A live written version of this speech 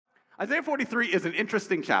Isaiah 43 is an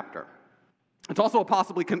interesting chapter. It's also a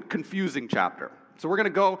possibly confusing chapter. So we're going to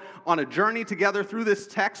go on a journey together through this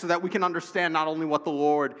text so that we can understand not only what the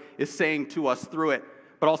Lord is saying to us through it,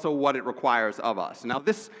 but also what it requires of us. Now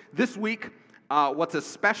this week, what's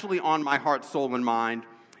especially on my heart, soul, and mind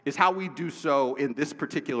is how we do so in this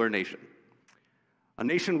particular nation. A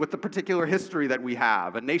nation with the particular history that we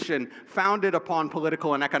have, a nation founded upon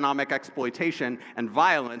political and economic exploitation and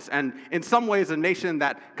violence, and in some ways a nation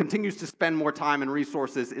that continues to spend more time and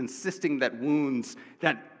resources insisting that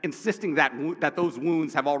those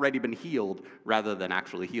wounds have already been healed rather than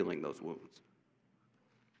actually healing those wounds.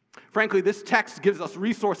 Frankly, this text gives us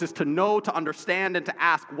resources to know, to understand, and to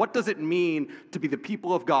ask, what does it mean to be the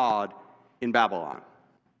people of God in Babylon?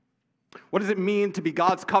 What does it mean to be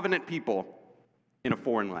God's covenant people in a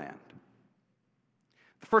foreign land?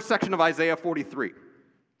 The first section of Isaiah 43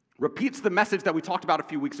 repeats the message that we talked about a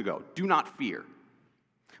few weeks ago. Do not fear.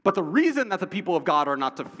 But the reason that the people of God are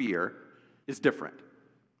not to fear is different.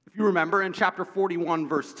 If you remember, in chapter 41,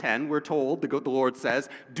 verse 10, we're told, the Lord says,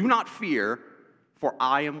 do not fear, for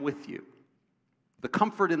I am with you. The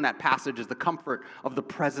comfort in that passage is the comfort of the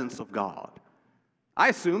presence of God. I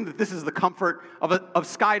assume that this is the comfort of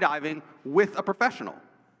skydiving with a professional.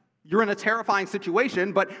 You're in a terrifying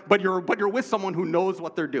situation, but you're with someone who knows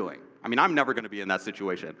what they're doing. I mean, I'm never going to be in that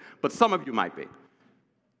situation, but some of you might be.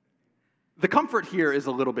 The comfort here is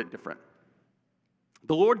a little bit different.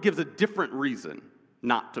 The Lord gives a different reason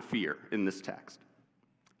not to fear in this text.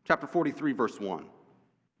 Chapter 43, verse 1.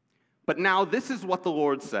 But now this is what the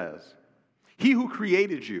Lord says. He who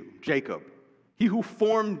created you, Jacob, he who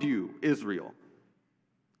formed you, Israel.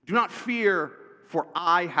 Do not fear, for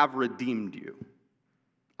I have redeemed you.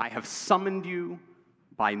 I have summoned you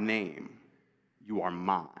by name. You are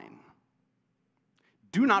mine.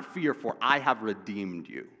 Do not fear, for I have redeemed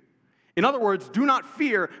you. In other words, do not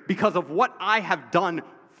fear because of what I have done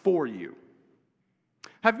for you.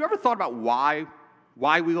 Have you ever thought about why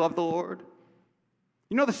we love the Lord?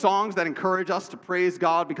 You know the songs that encourage us to praise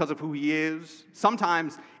God because of who He is,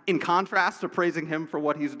 sometimes in contrast to praising Him for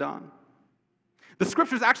what He's done? The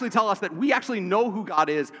scriptures actually tell us that we actually know who God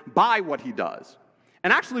is by what He does.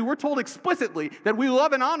 And actually, we're told explicitly that we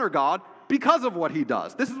love and honor God because of what He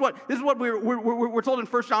does. This is what we're told in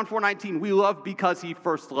 1 John 4:19. We love because He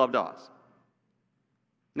first loved us.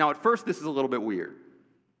 Now, at first, this is a little bit weird,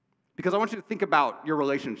 because I want you to think about your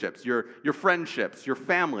relationships, your friendships, your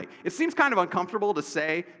family. It seems kind of uncomfortable to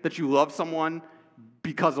say that you love someone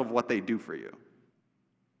because of what they do for you.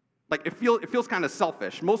 Like, it feels kind of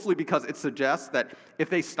selfish, mostly because it suggests that if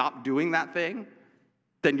they stop doing that thing,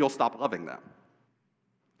 then you'll stop loving them.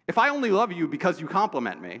 If I only love you because you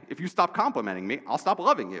compliment me, if you stop complimenting me, I'll stop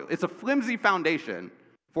loving you. It's a flimsy foundation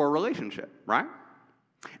for a relationship, right?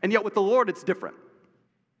 And yet with the Lord, it's different.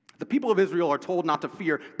 The people of Israel are told not to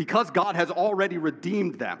fear because God has already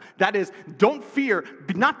redeemed them. That is, don't fear,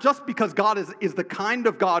 not just because God is the kind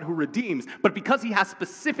of God who redeems, but because He has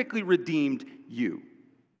specifically redeemed you.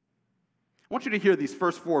 I want you to hear these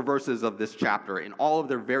first 4 verses of this chapter in all of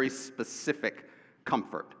their very specific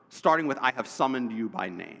comfort, starting with, I have summoned you by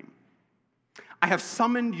name. I have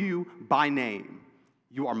summoned you by name.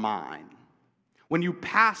 You are mine. When you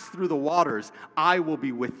pass through the waters, I will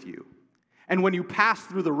be with you. And when you pass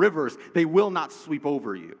through the rivers, they will not sweep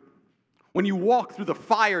over you. When you walk through the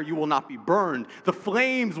fire, you will not be burned. The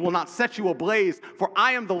flames will not set you ablaze, for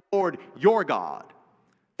I am the Lord your God,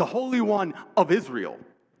 the Holy One of Israel,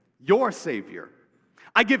 your Savior.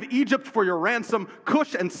 I give Egypt for your ransom,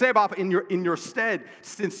 Cush and Seba in your stead,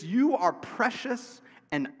 since you are precious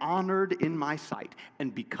and honored in my sight.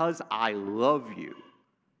 And because I love you,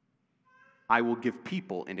 I will give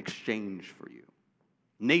people in exchange for you,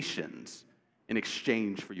 nations in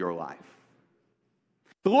exchange for your life.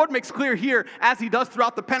 The Lord makes clear here, as He does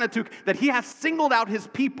throughout the Pentateuch, that He has singled out His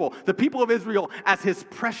people, the people of Israel, as His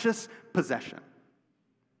precious possession.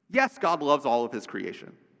 Yes, God loves all of His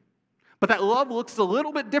creation. But that love looks a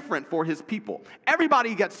little bit different for His people.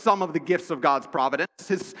 Everybody gets some of the gifts of God's providence,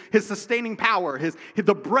 His sustaining power,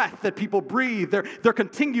 the breath that people breathe, their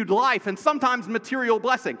continued life, and sometimes material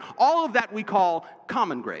blessing. All of that we call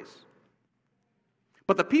common grace.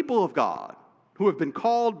 But the people of God, who have been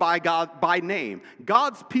called by God by name,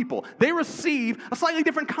 God's people, they receive a slightly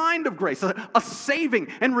different kind of grace, a saving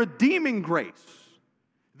and redeeming grace.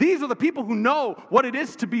 These are the people who know what it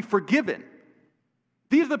is to be forgiven.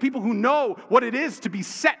 These are the people who know what it is to be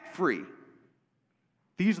set free.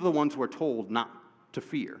 These are the ones who are told not to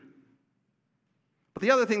fear. But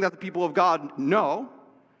the other thing that the people of God know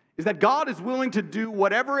is that God is willing to do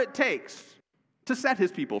whatever it takes to set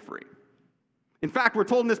His people free. In fact, we're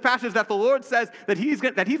told in this passage that the Lord says that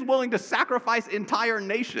he's willing to sacrifice entire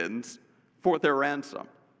nations for their ransom,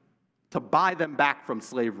 to buy them back from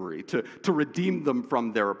slavery, to redeem them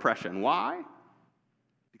from their oppression. Why?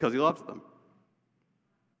 Because he loves them.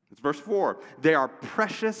 It's verse 4. They are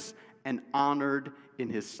precious and honored in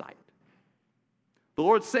his sight. The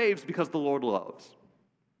Lord saves because the Lord loves.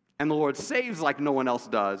 And the Lord saves like no one else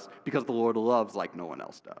does because the Lord loves like no one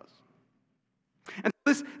else does. And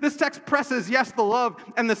this text presses, yes, the love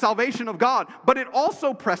and the salvation of God, but it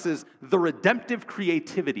also presses the redemptive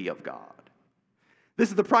creativity of God. This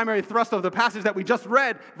is the primary thrust of the passage that we just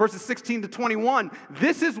read, verses 16 to 21.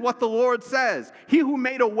 This is what the Lord says. He who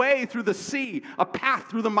made a way through the sea, a path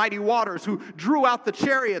through the mighty waters, who drew out the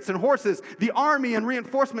chariots and horses, the army and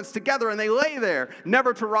reinforcements together, and they lay there,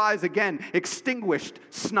 never to rise again, extinguished,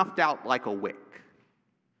 snuffed out like a wick.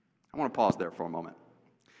 I want to pause there for a moment,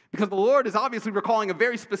 because the Lord is obviously recalling a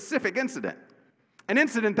very specific incident, an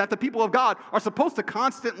incident that the people of God are supposed to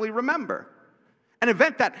constantly remember. An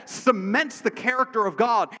event that cements the character of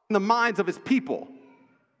God in the minds of his people.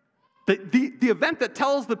 The event that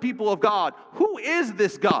tells the people of God, who is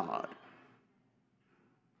this God?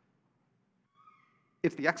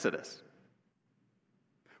 It's the Exodus.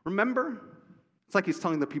 Remember? It's like he's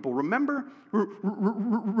telling the people, remember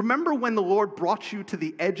when the Lord brought you to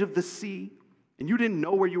the edge of the sea? And you didn't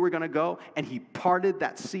know where you were going to go, and he parted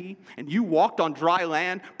that sea, and you walked on dry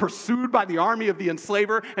land, pursued by the army of the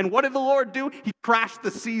enslaver, and what did the Lord do? He crashed the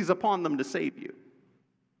seas upon them to save you.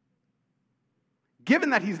 Given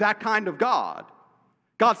that he's that kind of God,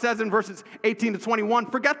 God says in verses 18 to 21,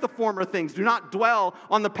 forget the former things, do not dwell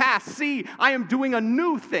on the past. See, I am doing a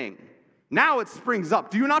new thing. Now it springs up.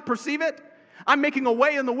 Do you not perceive it? I'm making a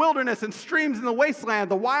way in the wilderness and streams in the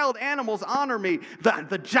wasteland. The wild animals honor me,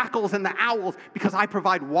 the jackals and the owls, because I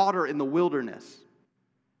provide water in the wilderness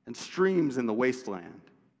and streams in the wasteland.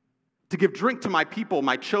 To give drink to my people,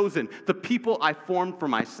 my chosen, the people I formed for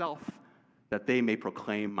myself, that they may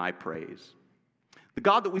proclaim my praise. The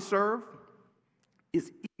God that we serve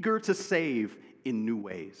is eager to save in new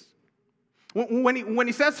ways. When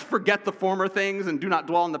he says forget the former things and do not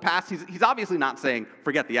dwell on the past, he's obviously not saying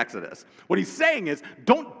forget the Exodus. What he's saying is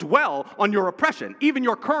don't dwell on your oppression, even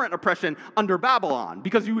your current oppression under Babylon,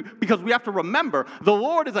 because we have to remember the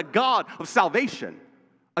Lord is a God of salvation,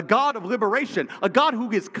 a God of liberation, a God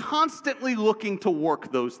who is constantly looking to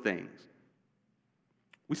work those things.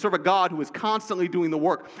 We serve a God who is constantly doing the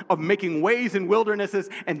work of making ways in wildernesses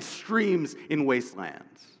and streams in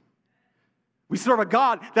wastelands. We serve a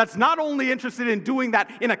God that's not only interested in doing that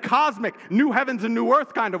in a cosmic new heavens and new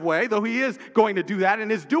earth kind of way, though he is going to do that and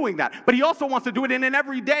is doing that, but he also wants to do it in an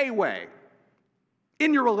everyday way,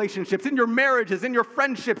 in your relationships, in your marriages, in your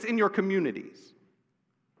friendships, in your communities.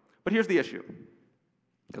 But here's the issue,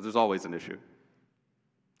 because there's always an issue.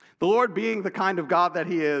 The Lord, being the kind of God that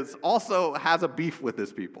he is, also has a beef with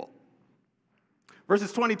his people.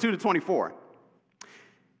 Verses 22 to 24.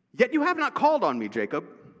 Yet you have not called on me, Jacob.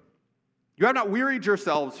 You have not wearied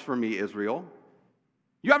yourselves for me, Israel.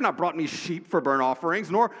 You have not brought me sheep for burnt offerings,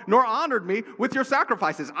 nor honored me with your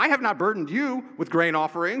sacrifices. I have not burdened you with grain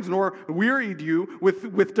offerings, nor wearied you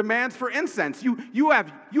with demands for incense. You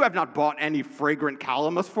have not bought any fragrant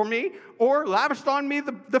calamus for me, or lavished on me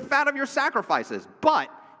the fat of your sacrifices. But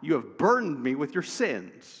you have burdened me with your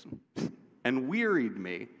sins, and wearied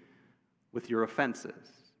me with your offenses.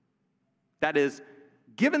 That is,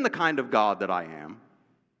 given the kind of God that I am,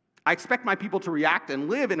 I expect my people to react and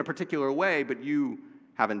live in a particular way, but you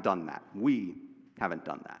haven't done that. We haven't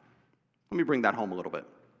done that. Let me bring that home a little bit.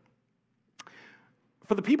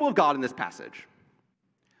 For the people of God in this passage,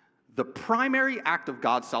 the primary act of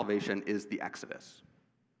God's salvation is the Exodus.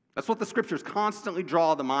 That's what the scriptures constantly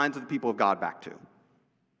draw the minds of the people of God back to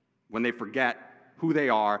when they forget who they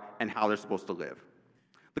are and how they're supposed to live.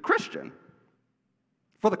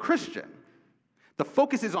 For the Christian, the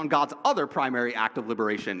focus is on God's other primary act of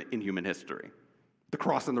liberation in human history, the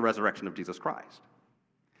cross and the resurrection of Jesus Christ.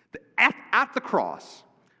 At the cross,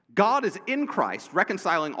 God is in Christ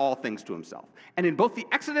reconciling all things to himself. And in both the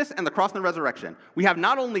Exodus and the cross and the resurrection, we have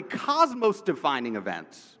not only cosmos-defining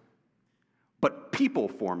events, but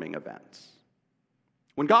people-forming events.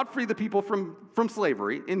 When God freed the people from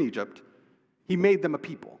slavery in Egypt, he made them a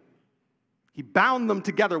people. He bound them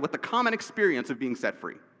together with the common experience of being set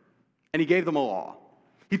free. And he gave them a law.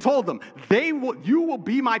 He told them, you will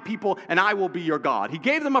be my people and I will be your God. He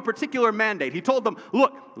gave them a particular mandate. He told them,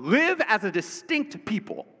 look, live as a distinct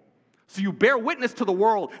people. So you bear witness to the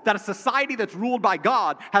world that a society that's ruled by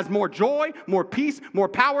God has more joy, more peace, more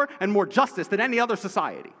power, and more justice than any other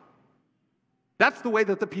society. That's the way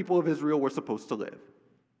that the people of Israel were supposed to live.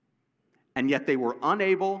 and yet they were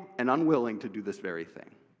unable and unwilling to do this very thing.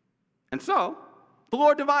 And so, the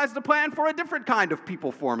Lord devised a plan for a different kind of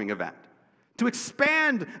people-forming event, to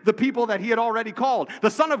expand the people that he had already called.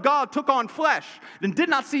 The Son of God took on flesh and did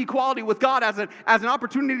not see equality with God as an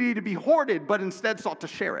opportunity to be hoarded, but instead sought to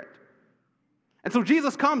share it. And so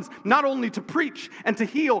Jesus comes not only to preach and to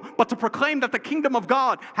heal, but to proclaim that the kingdom of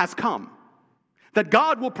God has come. That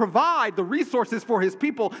God will provide the resources for his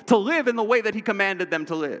people to live in the way that he commanded them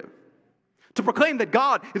to live. To proclaim that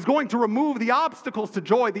God is going to remove the obstacles to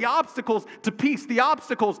joy, the obstacles to peace, the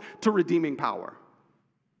obstacles to redeeming power.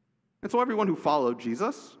 And so everyone who followed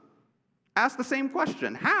Jesus asked the same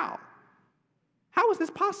question: how? How is this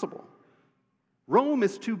possible? Rome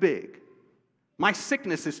is too big. My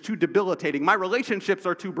sickness is too debilitating. My relationships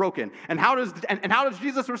are too broken. And how does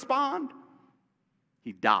Jesus respond?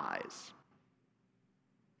 He dies.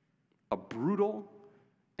 A brutal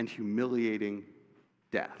and humiliating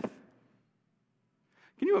death.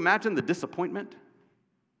 Can you imagine the disappointment?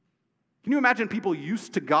 Can you imagine people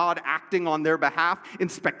used to God acting on their behalf in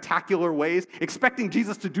spectacular ways, expecting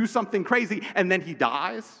Jesus to do something crazy, and then he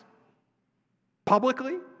dies?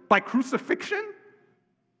 Publicly? By crucifixion?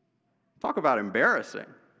 Talk about embarrassing.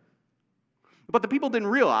 But the people didn't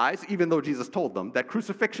realize, even though Jesus told them, that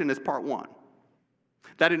crucifixion is part one.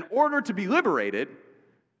 That in order to be liberated,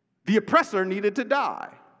 the oppressor needed to die.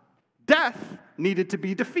 Death needed to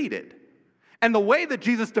be defeated. And the way that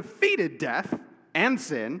Jesus defeated death and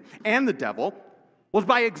sin and the devil was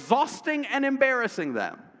by exhausting and embarrassing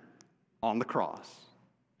them on the cross.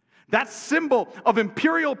 That symbol of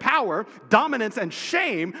imperial power, dominance, and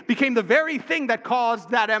shame became the very thing that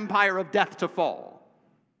caused that empire of death to fall.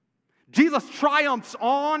 Jesus triumphs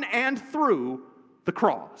on and through the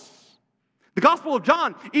cross. The Gospel of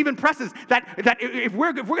John even presses that if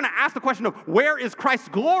we're going to ask the question of where is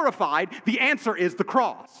Christ glorified, the answer is the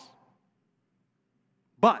cross.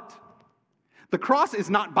 But the cross is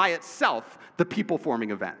not by itself the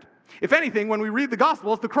people-forming event. If anything, when we read the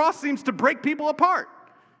Gospels, the cross seems to break people apart.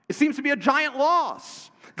 It seems to be a giant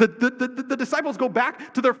loss. The disciples go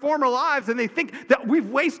back to their former lives and they think that we've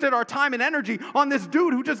wasted our time and energy on this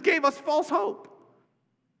dude who just gave us false hope.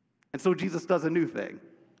 And so Jesus does a new thing,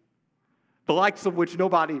 the likes of which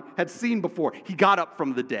nobody had seen before. He got up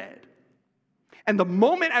from the dead. And the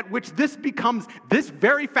moment at which this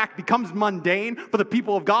very fact becomes mundane for the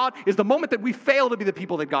people of God is the moment that we fail to be the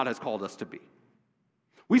people that God has called us to be.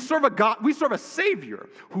 We serve a Savior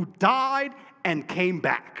who died and came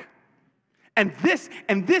back. And this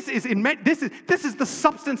is the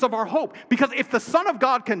substance of our hope. Because if the Son of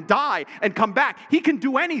God can die and come back, he can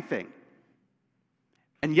do anything.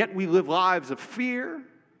 And yet we live lives of fear,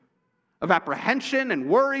 of apprehension and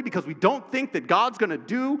worry because we don't think that God's going to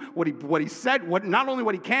do what he said, not only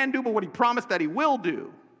what he can do, but what he promised that he will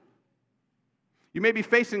do. You may be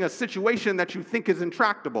facing a situation that you think is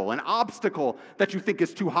intractable, an obstacle that you think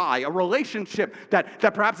is too high, a relationship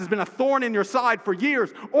that perhaps has been a thorn in your side for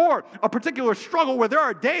years, or a particular struggle where there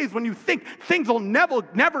are days when you think things will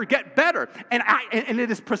never get better. And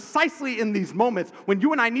it is precisely in these moments when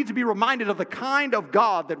you and I need to be reminded of the kind of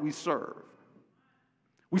God that we serve.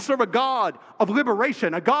 We serve a God of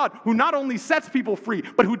liberation, a God who not only sets people free,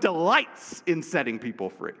 but who delights in setting people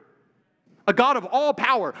free. A God of all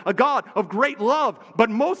power, a God of great love, but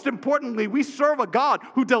most importantly, we serve a God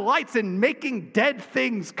who delights in making dead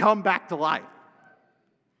things come back to life.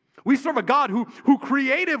 We serve a God who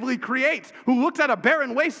creatively creates, who looks at a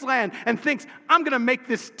barren wasteland and thinks, I'm going to make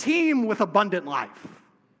this teem with abundant life.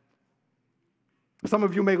 Some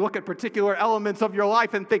of you may look at particular elements of your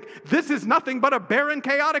life and think, this is nothing but a barren,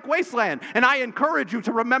 chaotic wasteland. And I encourage you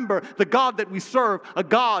to remember the God that we serve, a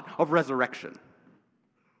God of resurrection.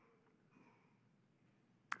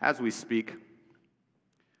 As we speak,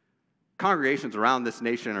 congregations around this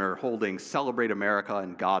nation are holding Celebrate America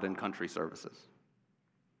and God and Country services.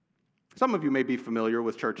 Some of you may be familiar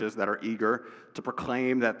with churches that are eager to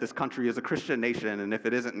proclaim that this country is a Christian nation, and if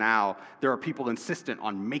it isn't now, there are people insistent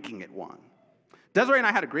on making it one. Desiree and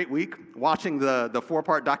I had a great week watching the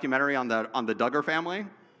 4-part documentary on the Duggar family,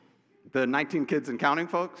 the 19 kids and counting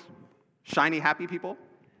folks, shiny, happy people.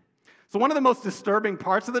 So one of the most disturbing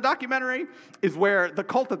parts of the documentary is where the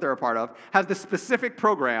cult that they're a part of has this specific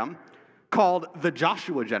program called the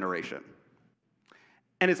Joshua Generation.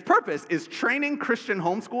 And its purpose is training Christian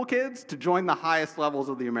homeschool kids to join the highest levels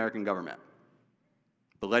of the American government.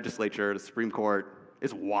 The legislature, the Supreme Court,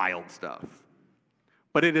 is wild stuff.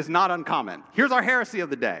 But it is not uncommon. Here's our heresy of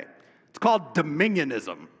the day. It's called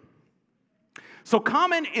dominionism. So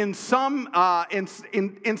common in some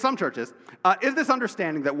in some churches is this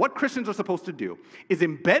understanding that what Christians are supposed to do is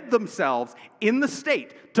embed themselves in the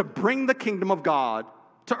state to bring the kingdom of God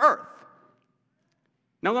to earth.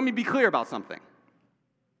 Now let me be clear about something.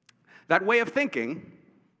 That way of thinking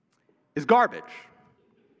is garbage.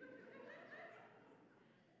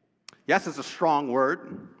 Yes, it's a strong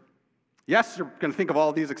word. Yes, you're going to think of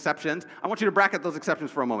all these exceptions. I want you to bracket those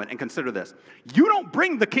exceptions for a moment and consider this. You don't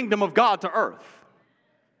bring the kingdom of God to earth.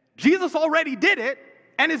 Jesus already did it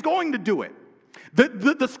and is going to do it.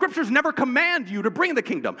 The scriptures never command you to bring the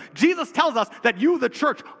kingdom. Jesus tells us that you, the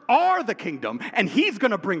church, are the kingdom, and he's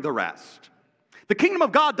going to bring the rest. The kingdom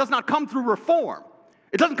of God does not come through reform.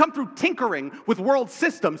 It doesn't come through tinkering with world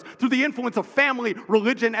systems, through the influence of family,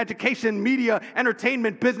 religion, education, media,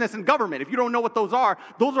 entertainment, business, and government. If you don't know what those are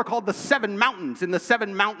called the 7 mountains in the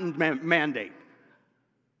 7 mountain mandate.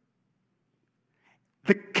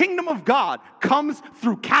 The kingdom of God comes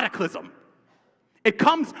through cataclysm. It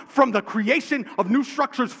comes from the creation of new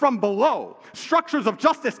structures from below, structures of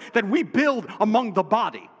justice that we build among the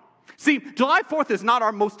body. See, July 4th is not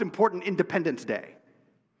our most important Independence Day.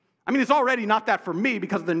 I mean, it's already not that for me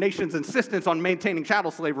because of the nation's insistence on maintaining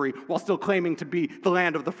chattel slavery while still claiming to be the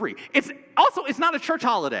land of the free. It's not a church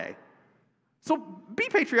holiday. So be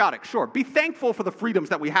patriotic, sure. Be thankful for the freedoms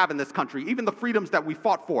that we have in this country, even the freedoms that we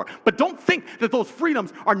fought for. But don't think that those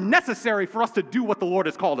freedoms are necessary for us to do what the Lord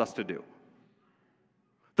has called us to do.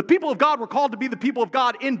 The people of God were called to be the people of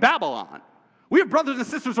God in Babylon. We have brothers and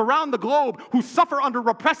sisters around the globe who suffer under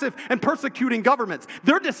repressive and persecuting governments.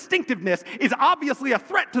 Their distinctiveness is obviously a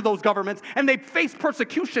threat to those governments, and they face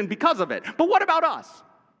persecution because of it. But what about us?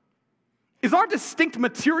 Is our distinct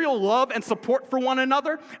material love and support for one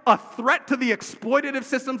another a threat to the exploitative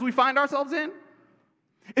systems we find ourselves in?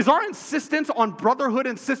 Is our insistence on brotherhood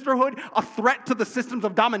and sisterhood a threat to the systems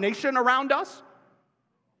of domination around us?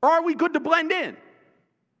 Or are we good to blend in?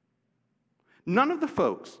 None of the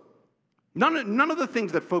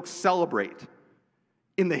things that folks celebrate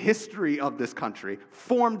in the history of this country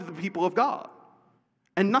formed the people of God.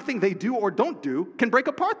 And nothing they do or don't do can break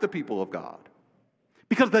apart the people of God.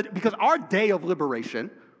 Because our day of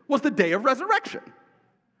liberation was the day of resurrection.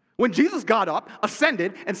 When Jesus got up,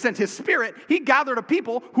 ascended, and sent his Spirit, he gathered a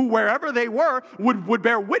people who, wherever they were, would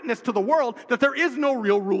bear witness to the world that there is no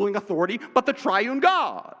real ruling authority but the triune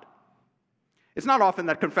God. It's not often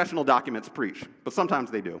that confessional documents preach, but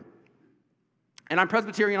sometimes they do. And I'm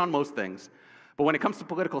Presbyterian on most things, but when it comes to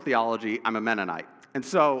political theology, I'm a Mennonite. And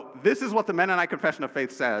so this is what the Mennonite Confession of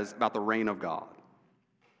Faith says about the reign of God.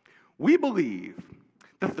 We believe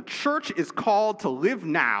that the church is called to live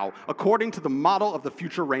now according to the model of the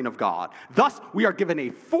future reign of God. Thus, we are given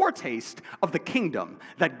a foretaste of the kingdom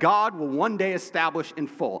that God will one day establish in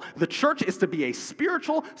full. The church is to be a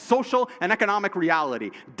spiritual, social, and economic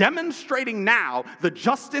reality, demonstrating now the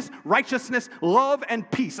justice, righteousness, love, and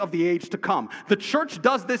peace of the age to come. The church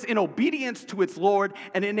does this in obedience to its Lord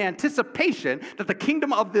and in anticipation that the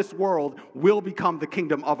kingdom of this world will become the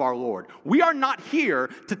kingdom of our Lord. We are not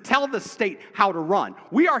here to tell the state how to run.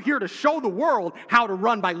 We are here to show the world how to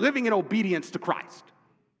run by living in obedience to Christ.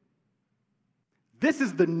 This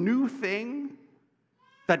is the new thing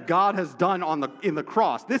that God has done in the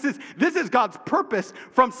cross. This is God's purpose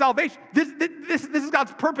from salvation. This is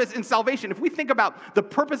God's purpose in salvation. If we think about the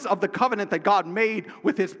purpose of the covenant that God made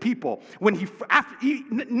with his people, when there's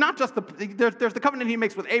the covenant he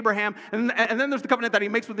makes with Abraham, and then there's the covenant that he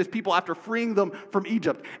makes with his people after freeing them from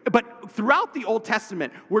Egypt. But throughout the Old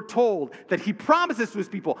Testament, we're told that he promises to his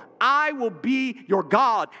people, I will be your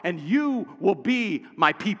God, and you will be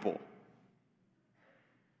my people.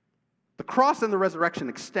 The cross and the resurrection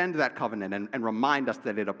extend that covenant and remind us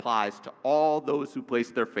that it applies to all those who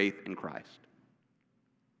place their faith in Christ.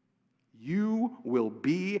 You will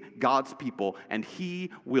be God's people, and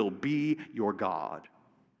he will be your God.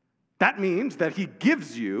 That means that he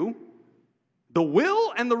gives you the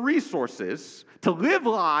will and the resources to live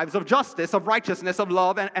lives of justice, of righteousness, of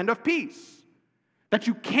love, and of peace. That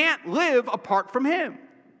you can't live apart from him.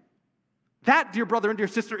 That, dear brother and dear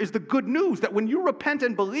sister, is the good news, that when you repent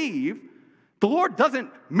and believe, the Lord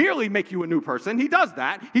doesn't merely make you a new person. He does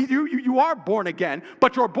that. You are born again,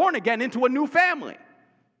 but you're born again into a new family.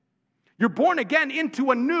 You're born again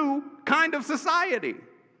into a new kind of society.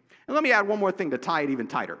 And let me add one more thing to tie it even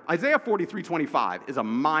tighter. Isaiah 43:25 is a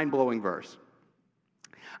mind-blowing verse.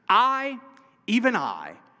 I, even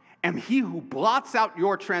I, am he who blots out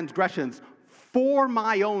your transgressions for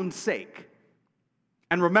my own sake,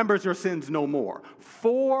 and remembers your sins no more.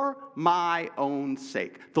 For my own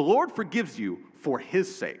sake. The Lord forgives you for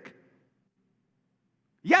his sake.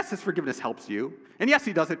 Yes, his forgiveness helps you. And yes,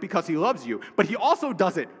 he does it because he loves you. But he also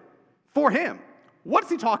does it for him. What's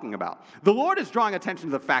he talking about? The Lord is drawing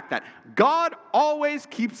attention to the fact that God always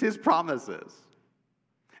keeps his promises.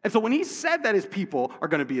 And so when he said that his people are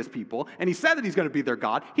going to be his people, and he said that he's going to be their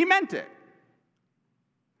God, he meant it.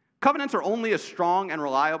 Covenants are only as strong and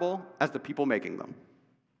reliable as the people making them.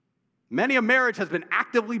 Many a marriage has been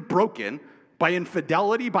actively broken by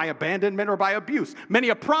infidelity, by abandonment, or by abuse. Many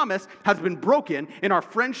a promise has been broken in our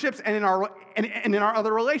friendships and in our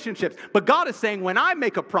other relationships. But God is saying, when I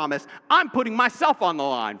make a promise, I'm putting myself on the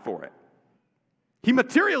line for it. He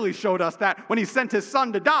materially showed us that when he sent his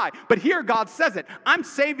son to die. But here God says it, I'm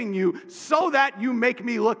saving you so that you make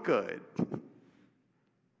me look good.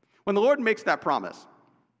 When the Lord makes that promise,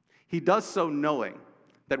 he does so knowing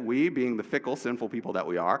that we, being the fickle, sinful people that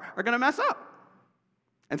we are going to mess up.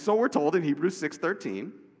 And so we're told in Hebrews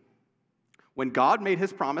 6:13, when God made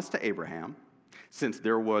his promise to Abraham, since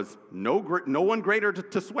there was no one greater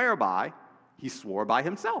to swear by, he swore by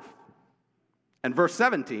himself. And verse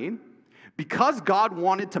 17, because God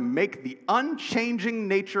wanted to make the unchanging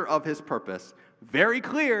nature of his purpose very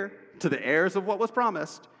clear to the heirs of what was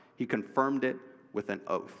promised, he confirmed it with an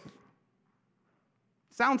oath.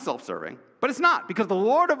 Sounds self-serving, but it's not, because the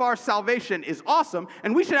Lord of our salvation is awesome,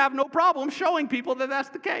 and we should have no problem showing people that that's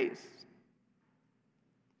the case.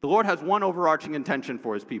 The Lord has one overarching intention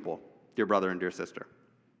for his people, dear brother and dear sister,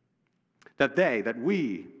 that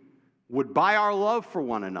we would, by our love for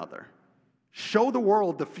one another, show the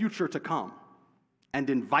world the future to come and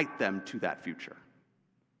invite them to that future.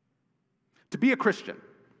 To be a Christian,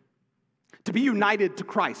 to be united to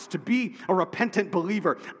Christ, to be a repentant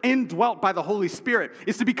believer, indwelt by the Holy Spirit,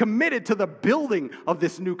 is to be committed to the building of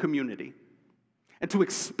this new community and to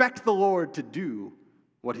expect the Lord to do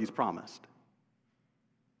what he's promised.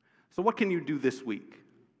 So what can you do this week?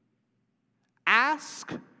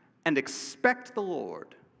 Ask and expect the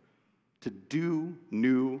Lord to do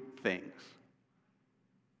new things.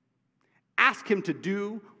 Ask him to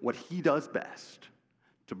do what he does best,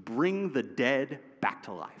 to bring the dead back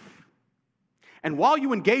to life. And while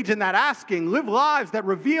you engage in that asking, live lives that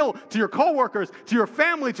reveal to your coworkers, to your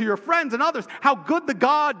family, to your friends and others how good the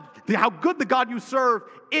God you serve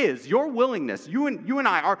is. Your willingness, you and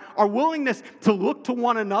I, our willingness to look to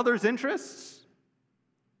one another's interests,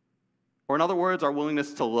 or in other words, our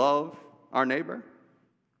willingness to love our neighbor,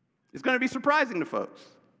 is going to be surprising to folks.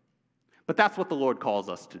 But that's what the Lord calls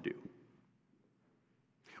us to do.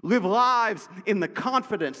 Live lives in the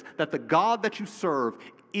confidence that the God that you serve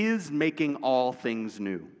is making all things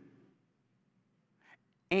new.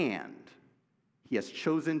 And he's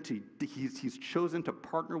chosen to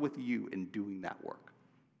partner with you in doing that work.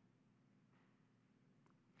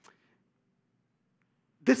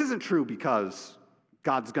 This isn't true because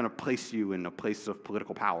God's going to place you in a place of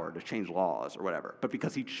political power to change laws or whatever, but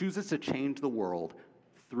because he chooses to change the world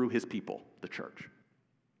through his people, the church.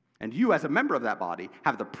 And you, as a member of that body,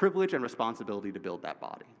 have the privilege and responsibility to build that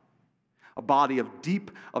body. A body of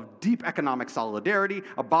deep economic solidarity,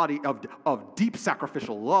 a body of deep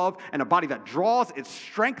sacrificial love, and a body that draws its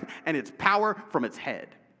strength and its power from its head,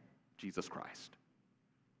 Jesus Christ.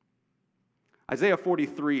 Isaiah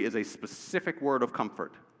 43 is a specific word of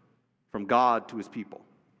comfort from God to his people.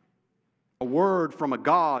 A word from a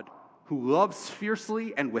God who loves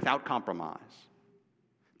fiercely and without compromise.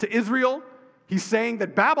 To Israel, he's saying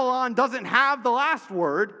that Babylon doesn't have the last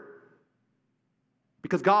word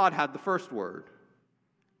because God had the first word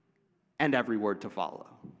and every word to follow.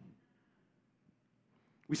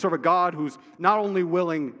 We serve a God who's not only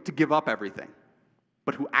willing to give up everything,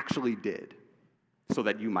 but who actually did so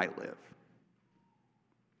that you might live.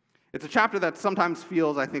 It's a chapter that sometimes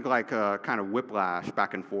feels, I think, like a kind of whiplash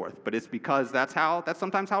back and forth, but it's because that's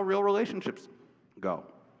sometimes how real relationships go.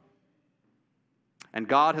 And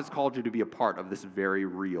God has called you to be a part of this very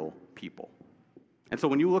real people. And so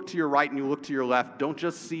when you look to your right and you look to your left, don't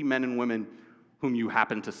just see men and women whom you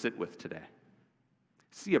happen to sit with today.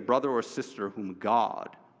 See a brother or sister whom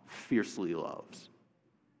God fiercely loves.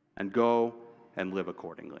 And go and live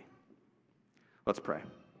accordingly. Let's pray.